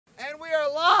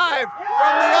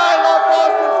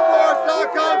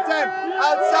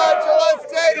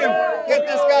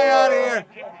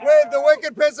the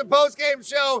Wicked Pissing Postgame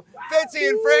Show. Fitzy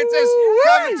and Francis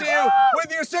coming to you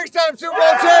with your 6-time Super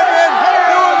Bowl champion,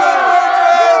 New England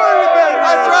Patriots.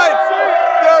 That's right,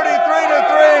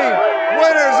 33-3,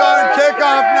 winners on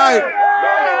kickoff night.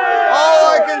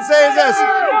 All I can say is this,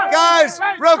 guys,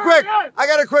 real quick, I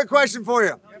got a quick question for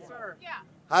you. Yes, sir. Yeah.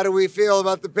 How do we feel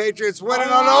about the Patriots winning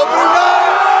on opening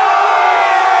night?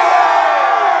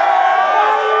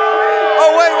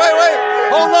 Oh, wait.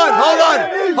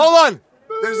 Hold on.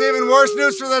 There's even worse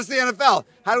news for the rest of the NFL.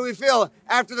 How do we feel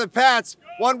after the Pats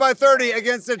won by 30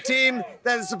 against a team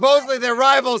that is supposedly their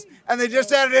rivals, and they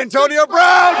just added Antonio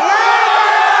Brown?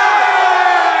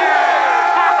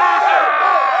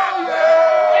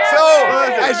 So,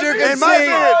 as you can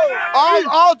see,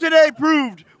 all today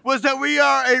proved was that we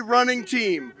are a running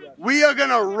team. We are going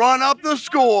to run up the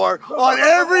score on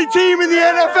every team in the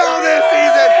NFL this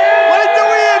season. What do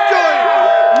we enjoy?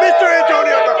 Mr.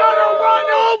 Antonio Brown. We're going to run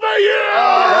over you.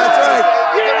 That's right.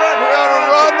 We're going to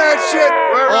run that shit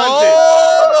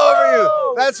all over you.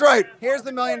 That's right. Here's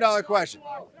the $1 million question.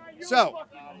 So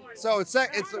it's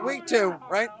week 2,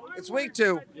 right? It's week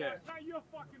 2. Yeah.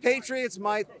 Patriots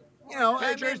might,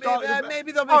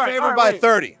 maybe they'll be favored by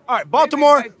 30. All right,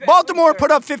 Baltimore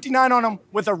put up 59 on them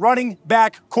with a running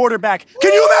back quarterback.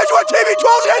 Can you imagine what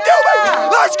TB12's gonna do?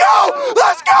 Let's go!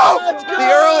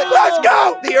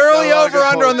 The early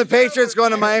over/under on the Patriots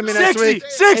going to Miami next week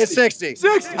is 60.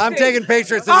 I'm taking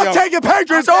Patriots in the over. I'm taking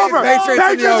Patriots over.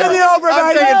 Patriots in the over.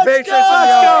 I'm taking Patriots in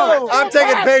the over. I'm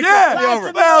taking Patriots in the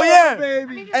over. Hell yeah!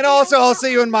 And also, I'll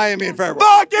see you in Miami in February.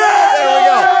 Fuck yeah! There we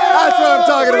go. That's what I'm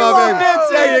talking about, baby.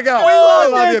 There you go. I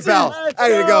love you, pal.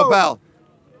 There you go, pal.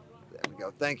 There we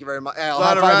go. Thank you very much. There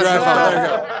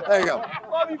you go.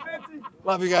 Love you, Fitzy.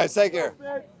 Love you guys. Take care.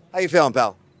 How you feeling,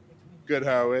 pal? Good,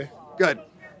 how are we? Good.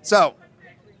 So,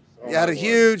 you had a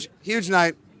huge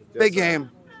night. Big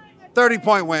game.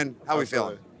 30-point win. How we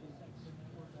feeling?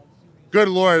 Good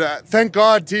Lord. Thank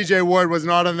God TJ Ward was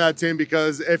not on that team,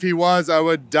 because if he was, I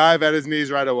would dive at his knees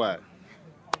right away.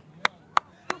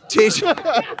 TJ Ward.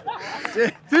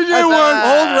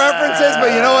 Old references,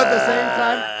 but you know what? At the same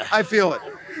time, I feel it.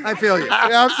 I feel you.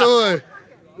 Yeah, absolutely.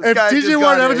 If TJ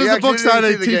Ward ever does a book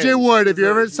signing, TJ Ward, if you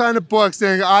ever sign a book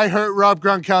saying I hurt Rob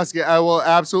Gronkowski, I will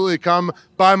absolutely come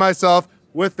by myself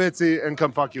with Fitzy and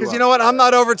come fuck you up. Because you know what? I'm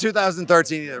not over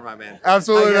 2013 either, my man.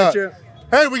 Absolutely not. You.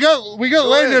 Hey, we got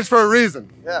Landers for a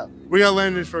reason. Yeah. We got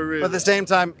Landers for a reason. But at the same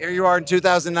time, here you are in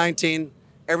 2019.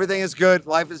 Everything is good.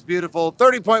 Life is beautiful.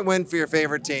 30-point win for your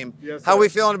favorite team. Yes, how are we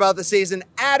feeling about the season?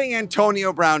 Adding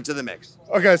Antonio Brown to the mix.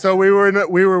 Okay, so we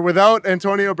were without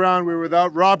Antonio Brown. We were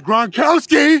without Rob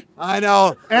Gronkowski. I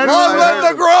know. And long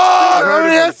live the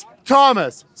Gronk!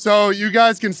 Thomas. So you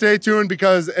guys can stay tuned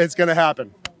because it's going to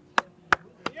happen.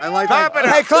 I like that.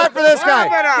 Hey, clap for this guy.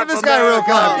 Give this guy a real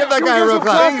clap. Give that guy a real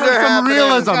clap. Some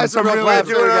realism. Some real clap.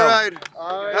 Doing all right.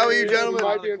 How are you, gentlemen?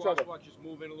 We're going to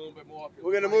move in a little bit more.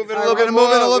 We're going to move in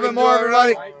a little bit more,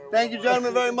 everybody. Thank you,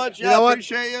 gentlemen, very much. You know what?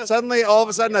 Appreciate you. Suddenly, all of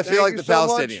a sudden, I feel like the so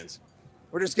Palestinians.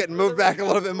 We're just getting moved back a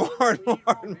little bit more and more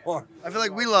and more. I feel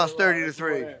like we lost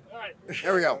 30-3.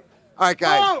 There we go. All right,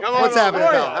 guys. What's happening,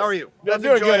 pal? How are you? I'm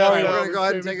doing good. We're going to go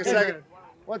ahead and take a second.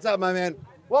 What's up, my man?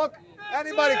 Welcome.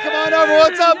 Anybody, come on over.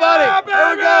 What's up, buddy?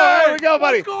 There we go. There we go,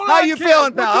 buddy. How you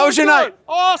feeling, pal? How was your night?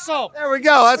 Awesome. There we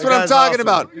go. That's what I'm talking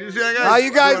about. How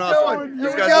you guys doing? Here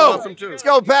we go. Let's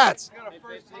go, Pats.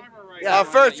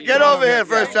 First, get over here,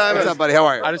 first time. What's up, buddy? How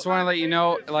are you? I just want to let you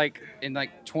know, in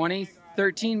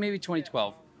 2013, maybe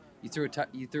 2012, you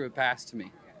threw a pass to me.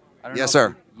 Yes,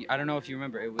 sir. I don't know if you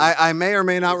remember. It was, I may or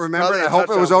may not remember. I hope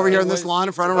it was over here on this lawn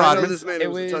in front of Rodman. It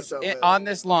was on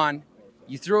this lawn.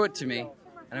 You threw it to me,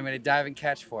 and I made a diving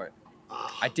catch for it.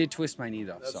 I did twist my knee,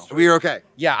 though. So we were okay.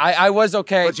 Yeah, I was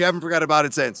okay. But you haven't forgot about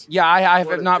it since. Yeah, I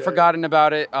have not forgotten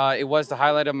about it. It was the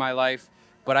highlight of my life.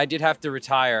 But I did have to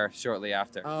retire shortly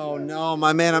after. Oh, no,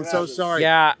 my man. I'm so sorry.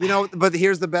 Yeah. You know, but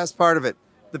here's the best part of it.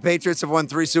 The Patriots have won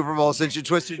 3 Super Bowls since you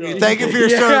twisted your knee. Thank you for your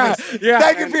service. Yeah.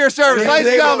 Thank you for your service.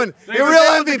 Ladies and gentlemen, your real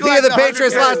MVP of the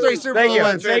Patriots' last 3 Super Bowl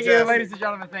wins. Thank you, ladies and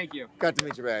gentlemen. Thank you. Got to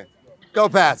meet you, baby. Go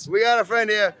Pats. We got a friend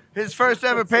here. His first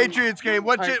ever Patriots game.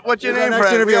 What's your name,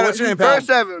 friend? What's your name, pal?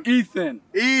 First ever. Ethan.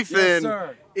 Yes,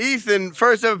 sir. Ethan,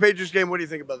 first ever Patriots game. What do you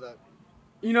think about that?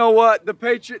 You know what? The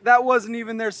Patriot, that wasn't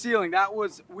even their ceiling. That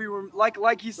was, we were,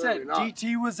 like he said,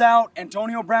 DT was out,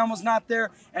 Antonio Brown was not there,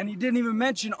 and he didn't even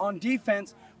mention on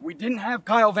defense, we didn't have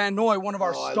Kyle Van Noy, one of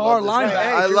our star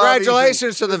linebackers. Hey,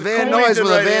 congratulations to the Van Noys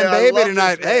with a Van Baby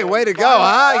tonight. Hey, way to go,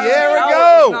 huh? Yeah, we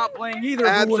go. Was not playing either,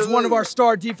 who was one of our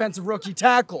star defensive rookie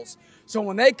tackles. So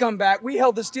when they come back, we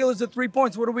held the Steelers to 3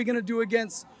 points. What are we going to do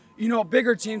against, you know,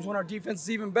 bigger teams when our defense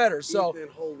is even better. So Ethan,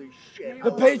 holy shit.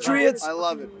 the Patriots, I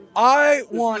love it. I is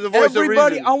want the voice of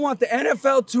everybody, reason. I want the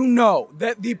NFL to know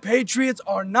that the Patriots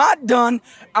are not done.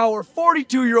 Our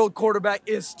 42-year-old quarterback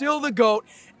is still the GOAT,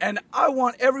 and I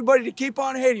want everybody to keep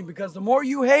on hating because the more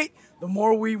you hate, the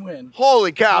more we win.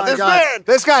 Holy cow. My This God. man.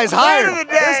 This guy's fan hired. of the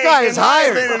day, This guy is in my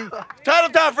hired. opinion. Title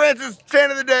Tom Francis,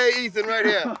 fan of the day, Ethan, right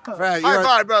here. Right, High you're-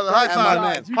 five, brother. High and my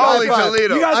five. man. Holy High five.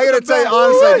 Toledo. You guys I are gotta the tell you best.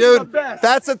 honestly, You guys are the dude, best.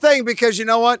 that's the thing because you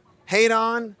know what? Hate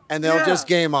on and they'll Yeah. just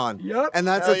game on. Yep. And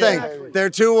that's Hell the thing. yeah. They're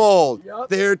too old. Yep.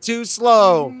 They're too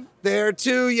slow. They're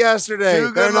too yesterday.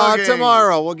 Too They're not good-looking.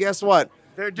 tomorrow. Well, guess what?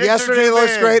 Their dicks are Yesterday too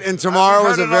looks big. great, and tomorrow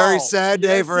I've is a heard it very all. sad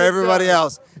day Yes, for it everybody does.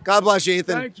 else. God bless you,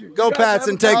 Ethan. Thank you. Go You guys Pats have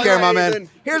and a take good care, night, my man. Ethan.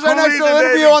 Here's our Cool next Ethan,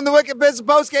 interview baby. on the Wicked Bits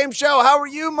Postgame Show. How are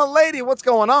you, milady? What's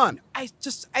going on? I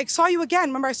saw you again.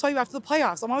 Remember, I saw you after the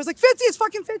playoffs. I'm always like, Fitzy, it's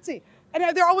fucking Fitzy.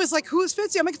 And they're always like, who's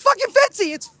Fitzy? I'm like, it's fucking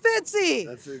Fitzy. It's Fitzy.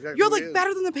 That's exactly You're what like it is.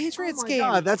 better than the Patriots game.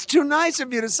 God, that's too nice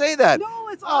of you to say that. No,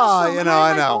 it's Oh, awesome. you And know, I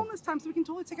had my know. phone this time, so we can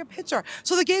totally take a picture.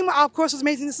 So the game, of course, was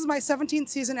amazing. This is my 17th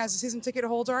season as a season ticket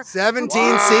holder. 17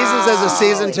 seasons as a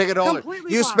season ticket holder.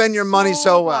 Completely You blessed. spend your money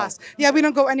so well. blessed. Yeah, we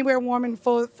don't go anywhere warm and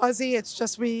fuzzy. It's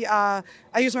just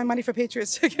I use my money for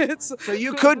Patriots tickets. So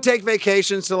you could take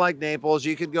vacations to like Naples.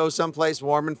 You could go someplace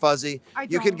warm and fuzzy. I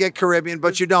You could don't. get Caribbean,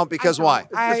 but you don't because why?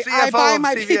 I CFO buy of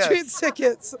my CVS. Patriots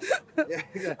tickets.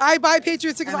 I buy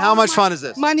Patriots tickets. And how All much my fun is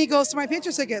this? Money goes to my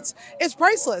Patriots tickets. It's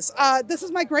priceless. This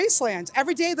is my Graceland.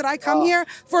 Every day that I Oh, come here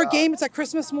for a game, it's like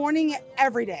Christmas morning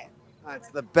every day. That's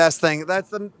the best thing.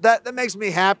 That makes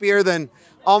me happier than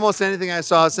almost anything I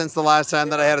saw since the last time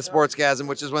that I had a sportsgasm,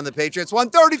 which is when the Patriots won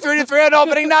 33-3 on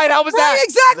opening night. How was Right, that?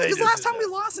 exactly. They Because just last time did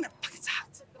we lost and it fucking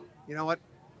sucked. You know what?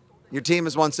 Your team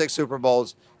has won 6 Super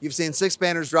Bowls. You've seen 6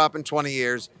 banners drop in 20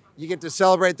 years. You get to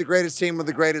celebrate the greatest team with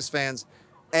the greatest fans.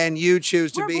 And you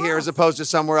choose to We're be here as blessed. opposed to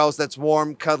somewhere else that's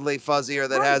warm, cuddly, fuzzy, or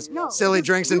that Right, has no, silly you-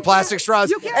 drinks you and plastic can't- straws.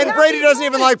 you can't And have Brady these doesn't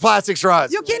even like moments. plastic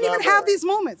straws. You can't even have these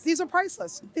moments. These are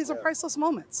priceless. These are priceless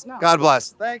moments. No. God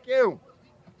bless. Thank you.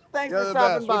 Thanks You're for the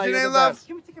stopping best. by. What's your You're name, the love? best.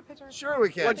 Can we take a picture? Sure we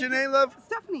can. What's your name, love?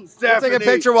 Stephanie. We'll take a Stephanie.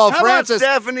 picture while How about Francis.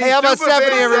 Stephanie? Hey, how about Super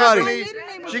Stephanie, fan everybody?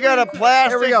 Stephanie. She got a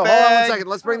plastic Here we go. bag. Hold on one second.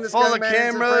 Let's bring this full young of man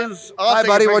into the cameras. frame. I'll Hi, take a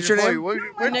buddy. picture What's your for name? you. We're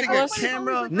taking a Nicholas.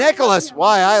 camera. Nicholas.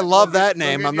 Why? I love that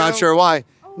name. Look at I'm not you. sure why.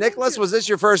 Nicholas, was this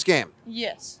your first game?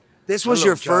 Yes. This was Hello,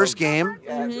 your child. first game?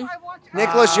 Mm-hmm.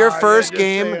 Nicholas, your Ah, first yeah, just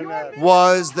game saying that.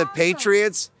 was the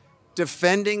Patriots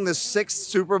defending the 6th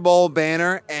Super Bowl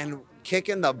banner and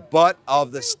kicking the butt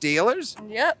of the Steelers?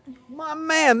 Yep. My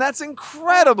man, that's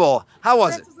incredible. How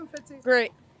was it? Francis and Fitzy.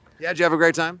 Great. Yeah, did you have a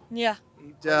great time? Yeah.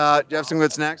 Did you have some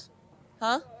good snacks?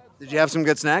 Huh? Did you have some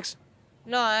good snacks?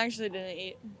 No, I actually didn't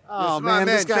eat. Oh, This man,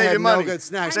 this guy save had your no money. good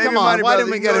snacks. Save Come your on, money, why brother.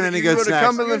 didn't we You get go him to- any you good go to snacks?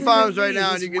 Cumberland Farms right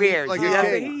now and you can eat like a Yeah.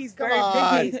 king. He's Come very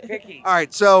on. picky. He's picky. All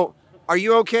right, so are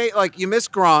you okay? Like, you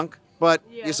missed Gronk, but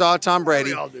Yeah. you saw Tom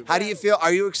Brady. We all do. How do you feel?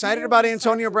 Are you excited about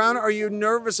Antonio Brown? Or are you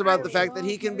nervous about the fact that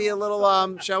he can be a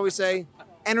little, shall we say,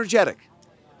 energetic?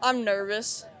 I'm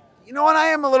nervous. You know what? I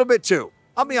am a little bit too.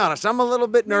 I'll be honest. I'm a little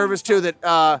bit nervous too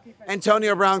that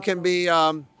Antonio Brown can be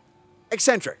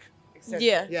eccentric.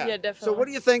 Yeah. Yeah, definitely. So what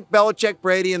do you think Belichick,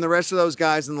 Brady, and the rest of those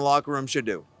guys in the locker room should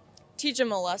do? Teach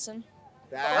him a lesson.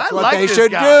 That's I what like they this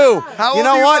should guy. do. How You old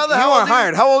know are you, what? brother? You How are old are you?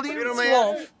 hired. How old are you? You know, man,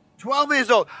 12. 12 years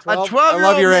old. 12. A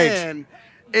 12-year-old your age. man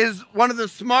is one of the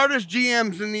smartest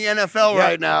GMs in the NFL Yeah.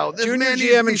 right now. This Junior man needs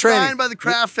GM to be in training. signed by the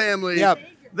Kraft family. Yep.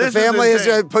 This The family is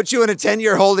insane. put you in a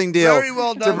 10-year holding deal Very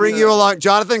well to done, bring sir. you along.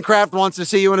 Jonathan Kraft wants to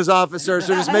see you in his office, sir.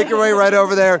 So just make your way right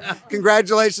over there.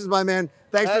 Congratulations, my man.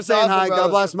 Thanks That's for saying awesome, hi. brother. God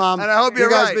bless, Mom. And I hope you're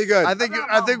you guys right. be good. I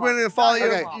think we're going to follow you.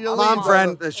 Okay, your Mom, lead,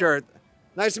 friend, brother. sure.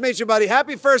 Nice to meet you, buddy.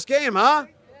 Happy first game, huh?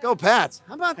 Go Pats.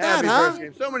 How about Happy that, huh? first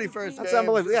game. So many first That's games.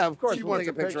 unbelievable. Yeah, of course. She We'll wants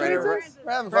take a picture right here. Francis?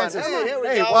 We're having fun. Francis, Hey, here we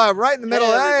hey, go. wow, right in the middle.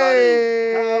 Hey,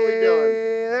 Hey, everybody. How we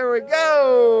doing? There we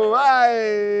go.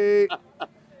 Hi.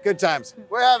 Good times.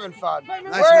 We're having fun. Nice to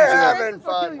meet We're you. having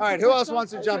fun. All right, who else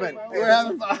wants to jump in? We're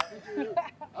having fun.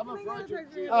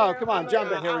 Oh, come on,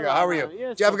 jump in. Here we go. How are you?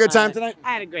 Did you have a good time tonight?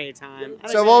 I had a great time.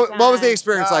 So what was the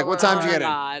experience like? What time did you get in?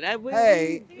 God.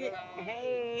 Hey.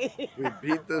 Hey. We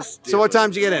beat the Steelers. So what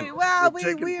time did you get in? Well, We're we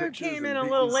taking came pictures in and a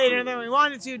beating little the later Steelers. than we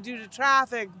wanted to due to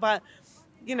traffic, but,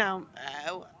 you know.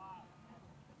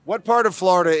 What part of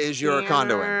Florida is your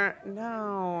condo in?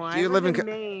 No, Do you I live in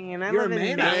Maine. I You're live in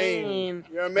in Maine? Maine.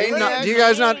 You're a Do maniac. you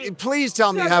guys not? Please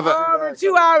tell me you have a. Over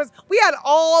 2 hours. We had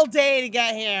all day to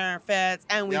get here, Fitz,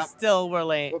 and we Yep. still were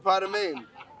late. What part of Maine?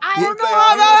 I don't know Okay,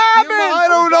 how that I happened.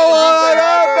 don't know how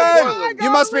that happened. Portland. You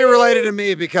must be related to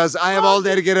me because I have all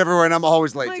day to get everywhere and I'm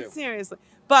always late Like, too. seriously.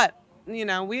 But you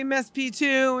know, we missed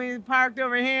P2. We parked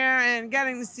over here, and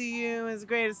getting to see you is the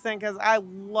greatest thing because I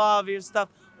love your stuff.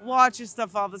 Watch your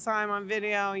stuff all the time on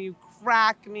video. You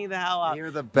crack me the hell up. You're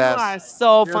the best. You are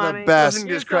so You're funny. the best. Doesn't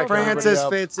You're just crack so funny. Francis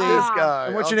everybody Fitzy. up. This guy.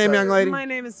 And what's I'll your name, tell young you. lady? My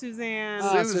name is Suzanne.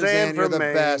 Suzanne you're from the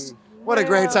Maine. best. What a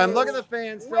great time. Look at the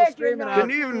fans still screaming out. Can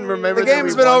you even remember The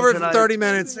game's that been we won over for tonight? 30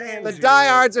 minutes. Sam's The here.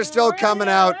 diehards are still coming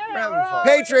out. We're having fun.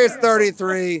 Patriots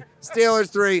 33,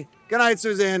 Steelers 3. Good night,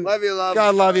 Suzanne. Love you, love.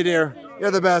 God love you, dear.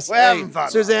 You're the best. We're having fun.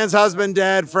 Suzanne's husband,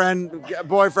 dad, friend,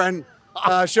 boyfriend,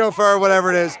 chauffeur, whatever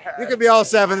it is. You could be all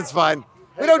 7. It's fine.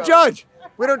 We don't judge.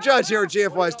 We don't judge here at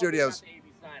GFY Studios.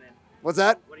 What's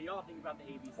that?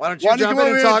 Why don't you Why don't you jump come in over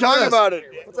and here and talk talk with us? about it?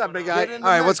 What's up, big guy? Get in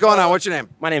All the right, what's mix, going on? bud. What's your name?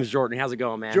 My name's Jordan. How's it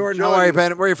going, man? Jordan, how are you,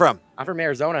 man? Where are you from? I'm from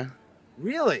Arizona.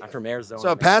 Really? I'm from Arizona. So,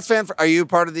 a Pats fan? Are you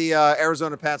part of the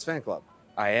Arizona Pats fan club?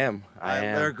 I am.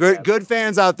 There are good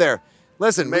fans out there.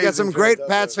 Listen, we got Amazing some fans great out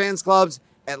Pats there. fans clubs.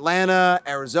 Atlanta,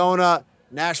 Arizona,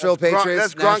 Nashville Patriots.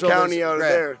 That's Gronk Nashville County Patriots. out Great.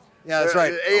 there. Yeah, that's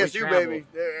right. ASU, baby.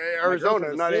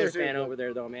 Arizona, not Steelers fan ASU. over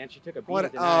there, though, man. She took a beat. What?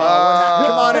 tonight.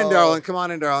 Come on in, darling. Come on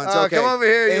in, darling. It's okay. Come over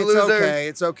here, you it's loser. okay.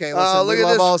 It's okay. Listen, Look we at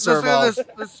love this. all serve all.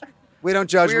 This We don't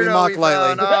judge. We weirdo mock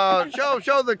lightly. found.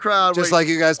 Show the crowd. Just like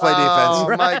you guys play defense.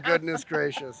 Oh my goodness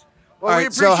gracious. Well, All we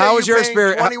right, so appreciate how was you your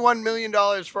paying experience? $21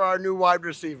 million for our new wide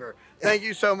receiver. Thank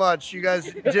you so much. You guys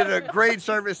did a great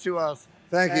service to us.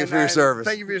 Thank you And for your service.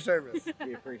 Thank you for your service.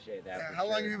 We appreciate that. for How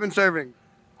long sure. have you been serving?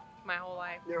 My whole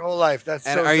life. Your whole life. That's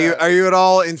And so are you sad. at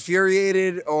all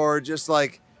infuriated or just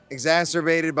like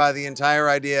exacerbated by the entire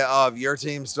idea of your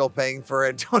team still paying for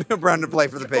Antonio Brown to play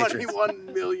for the Patriots?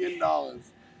 $21 million.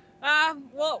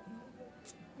 Well,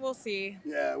 we'll see.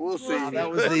 Yeah, we'll see. That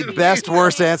was the best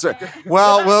worst answer.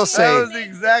 Well, we'll see. That was the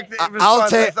exact response I'll I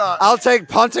take thought. I'll take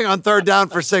punting on 3rd down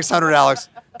for 600, Alex.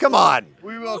 Come on.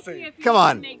 We will see. Come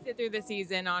on. Makes it through the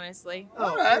season, honestly.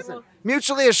 All right.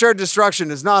 Mutually assured destruction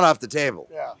is not off the table.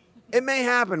 Yeah. It may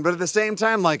happen, but at the same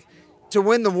time, like to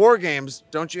win the war games,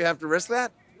 don't you have to risk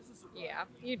that? Yeah,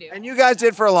 you do. And you guys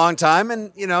did for a long time,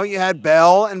 and you know you had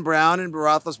Bell and Brown and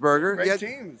Roethlisberger, Great you had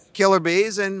teams. Killer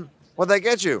Bees, and what'd they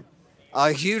get you?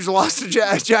 A huge loss to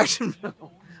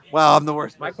Jacksonville. Wow, I'm the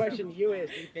worst. My question to you is,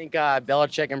 do you think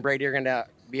Belichick and Brady are going to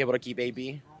be able to keep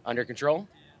AB under control?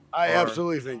 I Or-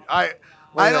 absolutely think.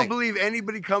 What do I you don't think? believe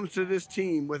anybody comes to this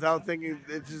team without thinking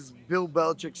this is Bill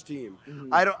Belichick's team.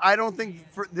 Mm-hmm. I don't think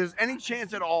there's any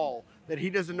chance at all that he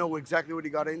doesn't know exactly what he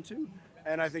got into,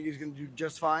 and I think he's going to do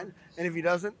just fine. And if he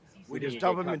doesn't, we do just you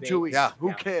dump get him in cut 2 bait? weeks. Yeah. Who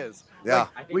Yeah. cares? Yeah. Like,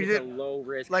 I think we it's did. a low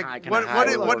risk, like, high kind what- of what-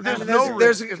 high. what- there's There's, no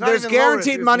there's, risk. It's not there's even low risk,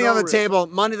 guaranteed there's money no on the risk. table,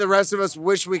 money the rest of us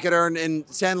wish we could earn in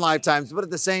 10 lifetimes. But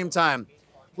at the same time,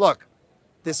 look,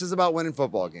 this is about winning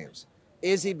football games.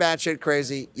 Is he batshit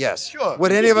crazy? Yes. Sure.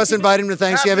 Would any of us invite him to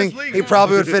Thanksgiving? league. He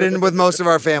probably would fit in with most of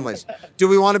our families. Do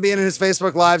we want to be in his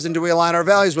Facebook Lives and do we align our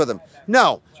values with him?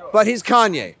 No. But he's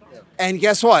Kanye. And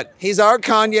guess what? He's our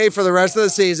Kanye for the rest of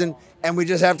the season, and we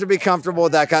just have to be comfortable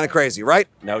with that kind of crazy, right?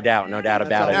 No doubt about it,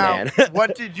 Now, man.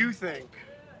 what did you think?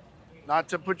 Not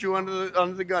to put you under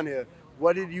the gun here.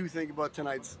 What did you think about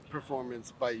tonight's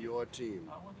performance by your team?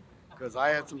 Because I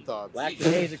had some thoughts.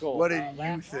 Lackadaisical. What did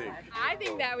you think? I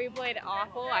think that we played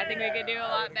awful. I think we could do a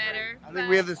lot better. I think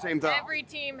we have the same thought. Every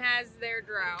team has their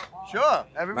drought. Sure.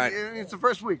 Right. It's the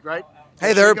first week, right?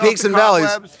 Hey, there are Shake off peaks the and valleys.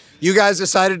 cobwebs. You guys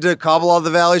decided to cobble all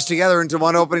the valleys together into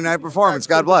one opening night performance.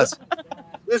 God bless.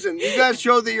 Listen, you guys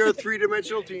showed that you're a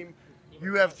three-dimensional team.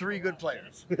 You have 3 good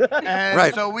players, and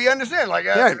Right. so we understand. Like,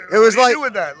 Yeah, what it was do you like do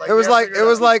with that? it was you gotta like figure it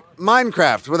was out. like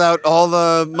Minecraft without all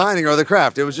the mining or the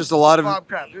craft. It was just a lot of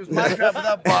Bobcraft. It was Minecraft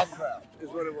without Bobcraft, is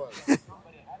what it was.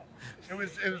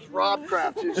 It was Rob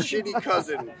Kraft, his shitty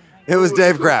cousin. It was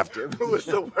Dave Kraft. Who was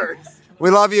the worst. We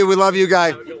love you,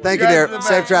 guy. Thank you, guys dear. are the best.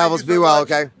 Safe travels. Thank Be you so well,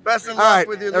 much. okay? Best of All luck right,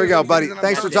 with your there we go, losing buddy. season.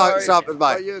 Thanks I'm for sorry. stopping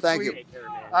by. Oh, you're Thank sweet. you.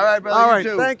 All right, brother. All you right,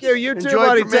 too. thank you. You too, Enjoy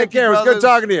buddy. Permanente Take care. It was good Brothers,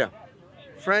 talking to you.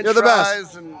 French You're the best.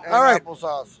 fries and All right.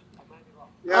 applesauce.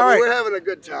 Yeah, All but right. we're having a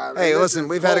good time. Hey, And this listen, is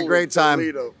we've had a holy great time.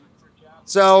 Toledo.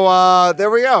 So there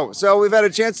we go. So we've had a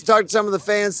chance to talk to some of the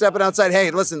fans stepping outside.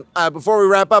 Hey, listen, before we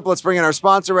wrap up, let's bring in our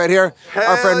sponsor right here, our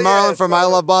Hell friend Marlon yes, from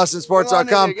brother. ILoveBostonSports.com.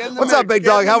 Come on in, get in the What's up, mix, big get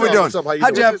dog? in the How we mix. doing? What's up? How you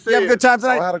How'd doing? you have a good time Oh,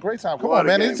 I tonight? had a great time. Come What on, a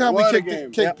man. game. Anytime we What a kick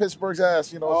game. kick Yep. Pittsburgh's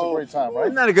ass, it's a great time, right?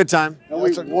 Isn't that a good time?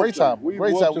 It's a great time. We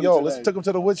Great whooped time. them Yo, today. let's took him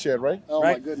to the woodshed, right? Oh,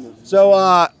 Right. my goodness. So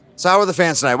how are the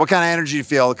fans tonight? What kind of energy do you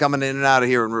feel coming in and out of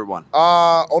here in Route 1?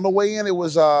 On the way in, it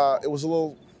was a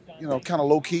little kind of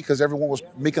low key because everyone was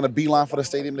making a beeline for the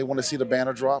stadium. They wanted to see the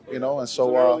banner drop, and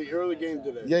so early game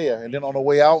today. Yeah. And then on the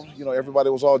way out, everybody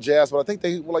was all jazzed. But I think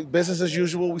they were like business as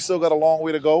usual. We still got a long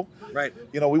way to go. Right.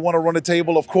 We want to run the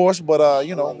table, of course, but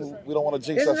we don't want to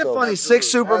jinx Isn't ourselves. it funny? 6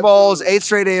 Super Bowls, 8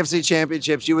 straight AFC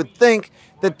championships. You would think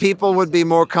that people would be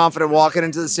more confident walking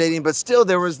into the stadium, but still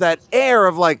there was that air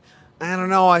of like, I don't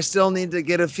know, I still need to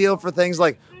get a feel for things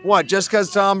like, what, just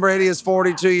because Tom Brady is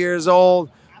 42 years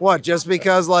old? What, just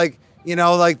because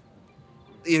Gronk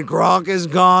is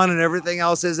gone and everything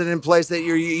else isn't in place that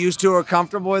you're used to or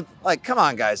comfortable with? Like, come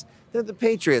on, guys. They're the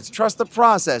Patriots. Trust the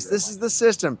process. This is the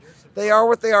system. They are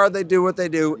what they are. They do what they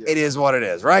do. It is what it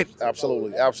is, right?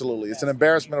 Absolutely. It's an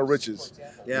embarrassment of riches.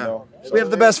 Yeah. We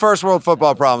have the best first world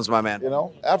football problems, my man.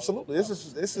 Absolutely.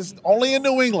 This is only in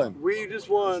New England. We just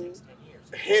won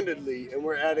handedly, and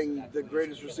we're adding the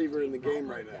greatest receiver in the game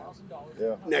right now.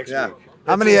 Yeah. Next week.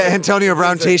 How many Antonio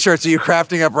Brown T-shirts are you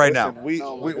crafting up right now? We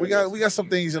got some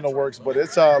things in the works, but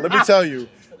it's let me tell you,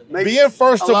 being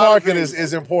first to market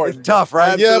is important. It's tough,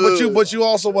 right? Yeah, but you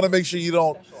also want to make sure you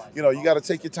don't. You got to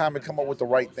take your time and come up with the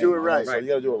right thing. Do it right. So you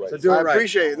got to do it right. So do it right. I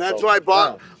appreciate it, and that's why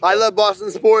I Love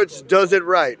Boston Sports does it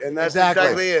right, and that's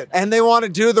exactly it. And they want to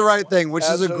do the right thing, which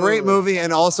is a great Absolutely. movie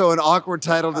and also an awkward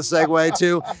title to segue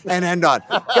to and end on.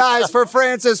 Guys, for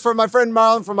Francis, for my friend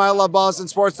Marlon from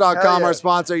ILoveBostonSports.com, our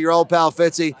sponsor, your old pal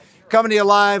Fitzy, coming to you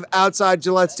live outside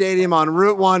Gillette Stadium on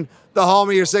Route 1, the home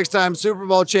of your 6-time Super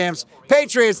Bowl champs,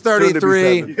 Patriots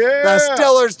 33, the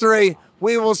Steelers 3.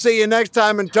 We will see you next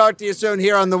time and talk to you soon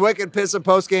here on the Wicked Pissa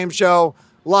Postgame Show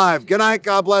live. Good night,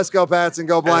 God bless, go Pats, and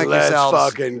go blank Let's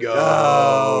yourselves. fucking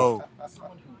go.